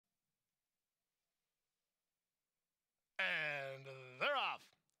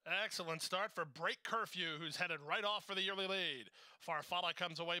excellent start for Break Curfew, who's headed right off for the early lead. Farfalla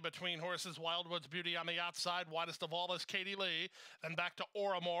comes away between horses. Wildwood's Beauty on the outside. Widest of all is Katie Lee. Then back to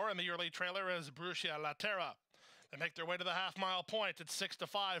Oramore, and the early trailer is Brucia Laterra. They make their way to the half-mile point. It's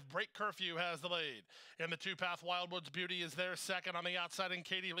 6-5. Break Curfew has the lead. In the two-path, Wildwood's Beauty is there second. On the outside, and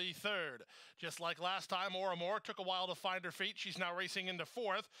Katie Lee third. Just like last time, Oramore took a while to find her feet. She's now racing into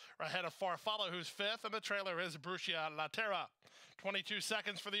fourth, ahead of Farfalla, who's fifth, and the trailer is Brucia Laterra. 22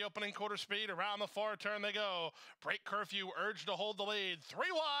 seconds for the opening quarter speed. Around the far turn they go. Break Curfew urged to hold the lead.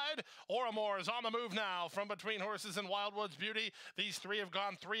 Three wide. Oramore is on the move now from between horses and Wildwood's Beauty. These three have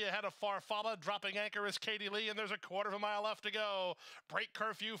gone three ahead of Farfalla. Dropping anchor is Katie Lee, and there's a quarter of a mile left to go. Break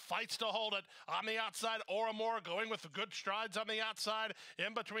Curfew fights to hold it. On the outside, Oramore going with good strides on the outside.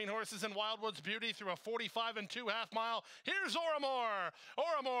 In between horses and Wildwood's Beauty through a 45 and 2 half mile. Here's Oramore.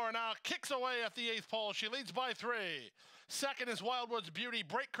 Oramore now kicks away at the eighth pole. She leads by 3. Second is Wildwood's Beauty.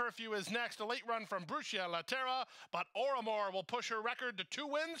 Break Curfew is next. A late run from Brucia Laterra, but Oramore will push her record to 2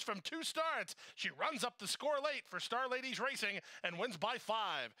 wins from 2 starts. She runs up the score late for Star Ladies Racing and wins by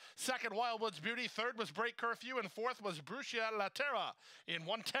 5. Second, Wildwood's Beauty. Third was Break Curfew, and fourth was Brucia Laterra in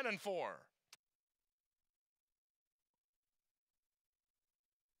 1:10 and 4.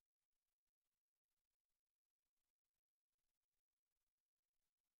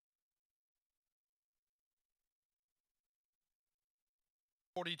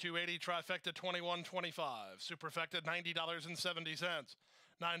 $42.80, trifecta $21.25, superfecta $90.70,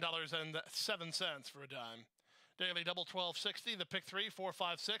 $9.07 for a dime. Daily double $12.60, the pick 3 4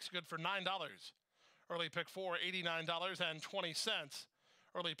 5 6, good for $9. Early pick 4 $89.20.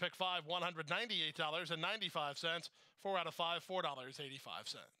 Early pick 5 $198.95. 4 out of 5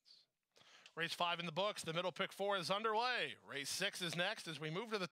 $4.85. Race 5 in the books. The middle pick 4 is underway. Race 6 is next as we move to the